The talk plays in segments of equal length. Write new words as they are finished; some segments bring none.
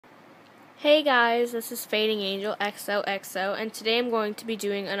Hey guys, this is Fading Angel XOXO, and today I'm going to be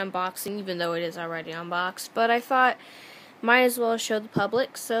doing an unboxing, even though it is already unboxed, but I thought might as well show the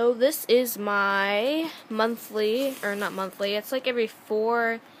public. So this is my monthly, or not monthly, it's like it's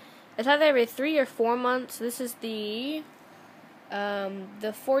either every 3 or 4 months. This is the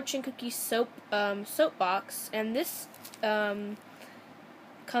Fortune Cookie soap box, and this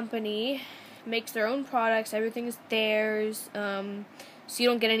company makes their own products. Everything is theirs. So you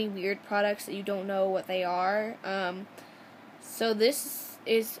don't get any weird products that you don't know what they are. So this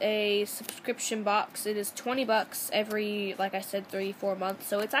is a subscription box. It is $20 every, like I said, 3-4 months.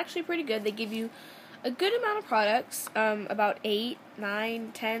 So it's actually pretty good. They give you a good amount of products, about 8,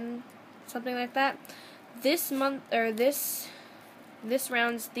 9, 10, something like that. This month, or this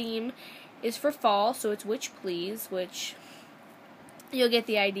round's theme is for fall, so it's Witch Please, which you'll get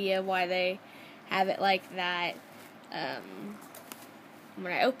the idea why they have it like that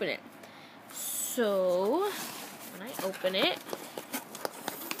when I open it. So, when I open it,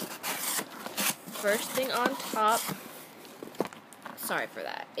 first thing on top, sorry for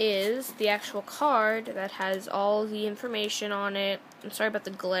that, is the actual card that has all the information on it. I'm sorry about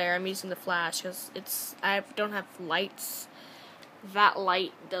the glare, I'm using the flash because I don't have lights. That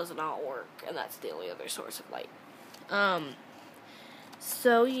light does not work, and that's the only other source of light.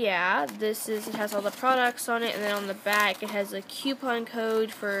 So yeah, it has all the products on it, and then on the back it has a coupon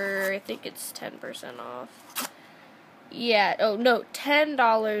code for, I think it's 10% off. Yeah, oh no,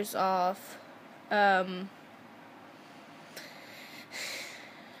 $10 off.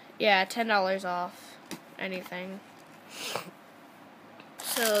 Yeah, $10 off anything.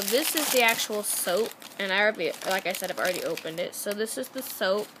 So this is the actual soap, and like I said, I've already opened it. So this is the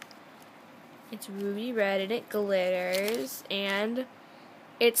soap. It's ruby red and it glitters, and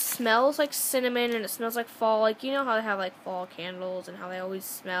it smells like cinnamon, and it smells like fall. Like, you know how they have like fall candles and how they always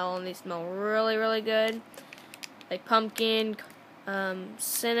smell, and they smell really, really good. Like pumpkin,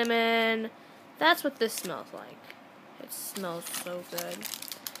 cinnamon. That's what this smells like. It smells so good.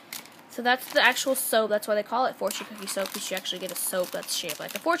 So that's the actual soap. That's why they call it Fortune Cookie soap, because you actually get a soap that's shaped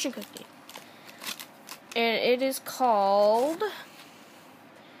like a fortune cookie. And it is called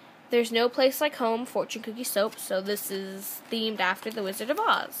There's No Place Like Home Fortune Cookie Soap. So this is themed after The Wizard of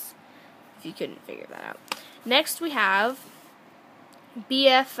Oz, if you couldn't figure that out. Next we have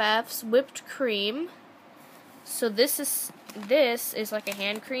BFF's Whipped Cream. So this is like a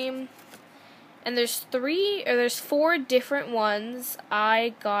hand cream. And there's 4 different ones.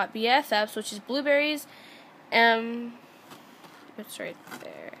 I got BFF's, which is blueberries. It's right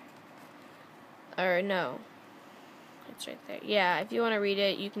there. Or no. It's right there. Yeah, if you want to read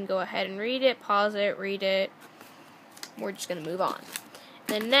it, you can go ahead and read it, pause it, read it. We're just going to move on.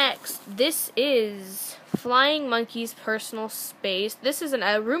 Then next, this is Flying Monkey's Personal Space. This is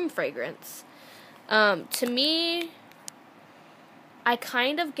a room fragrance. To me, I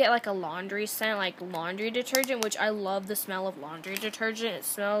kind of get like a laundry scent, like laundry detergent, which I love the smell of laundry detergent. It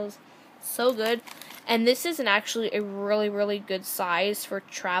smells so good. And this is actually a really, really good size for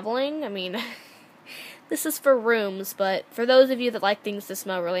traveling. I mean, this is for rooms, but for those of you that like things to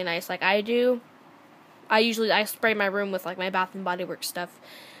smell really nice like I do, I spray my room with like my Bath and Body Works stuff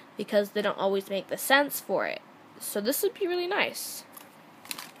because they don't always make the scents for it. So this would be really nice.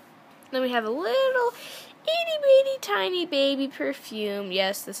 Then we have a little itty bitty tiny baby perfume.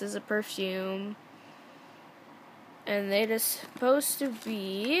 Yes, this is a perfume. And it is supposed to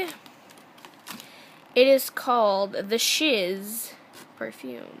be, it is called the Shiz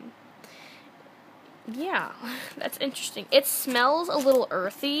perfume. Yeah, that's interesting. It smells a little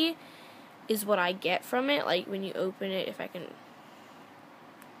earthy, is what I get from it. Like when you open it,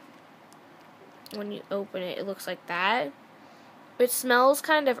 when you open it, it looks like that. It smells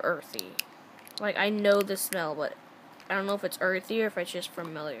kind of earthy. Like, I know the smell, but I don't know if it's earthy or if it's just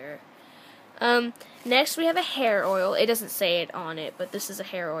familiar. Next we have a hair oil. It doesn't say it on it, but this is a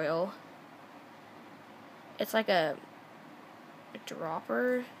hair oil. It's like a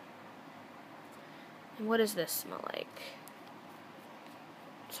dropper. And what does this smell like?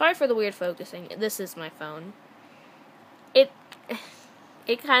 Sorry for the weird focusing. This is my phone. It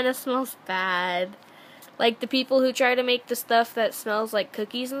kind of smells bad. Like the people who try to make the stuff that smells like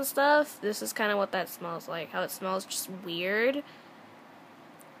cookies and stuff, this is kind of what that smells like. How it smells just weird.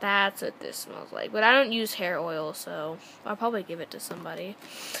 That's what this smells like. But I don't use hair oil, so I'll probably give it to somebody.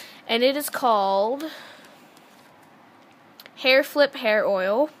 And it is called Hair Flip Hair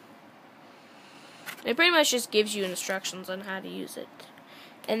Oil. It pretty much just gives you instructions on how to use it.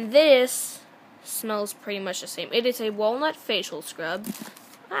 And this smells pretty much the same. It is a walnut facial scrub.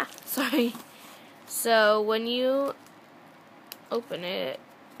 Sorry. So when you open it,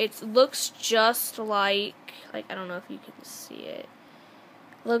 It looks just like I don't know if you can see it.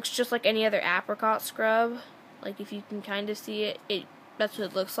 It looks just like any other apricot scrub. Like, if you can kind of see it, that's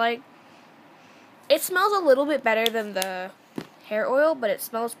what it looks like. It smells a little bit better than the hair oil, but it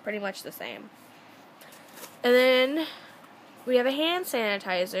smells pretty much the same. And then we have a hand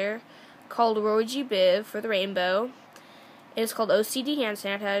sanitizer called Roy G. Biv for the rainbow. It's called OCD hand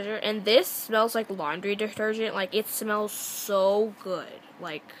sanitizer, and this smells like laundry detergent. Like, it smells so good.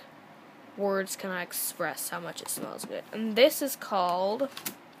 Like, words cannot express how much it smells good. And this is called,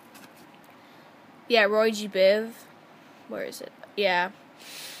 yeah, Roy G. Biv. Where is it? Yeah.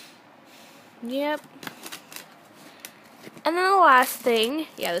 Yep. And then the last thing,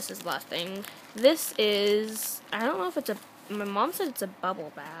 yeah, this is the last thing. This is, I don't know if it's my mom said it's a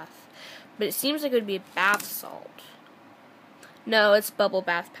bubble bath, but it seems like it would be a bath salt. No, it's bubble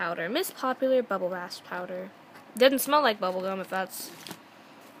bath powder. Miss Popular bubble bath powder. It doesn't smell like bubblegum, if that's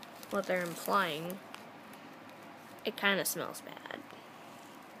what they're implying. It kind of smells bad.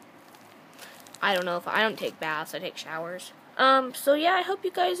 I don't know if I don't take baths, I take showers. So yeah, I hope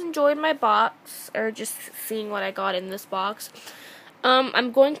you guys enjoyed my box, or just seeing what I got in this box.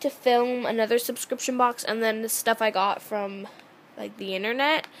 I'm going to film another subscription box, and then the stuff I got from, like, the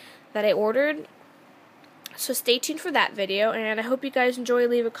internet that I ordered. So stay tuned for that video, and I hope you guys enjoy.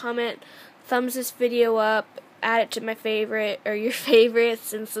 Leave a comment, thumbs this video up, add it to my favorite, or your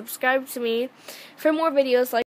favorites, and subscribe to me for more videos like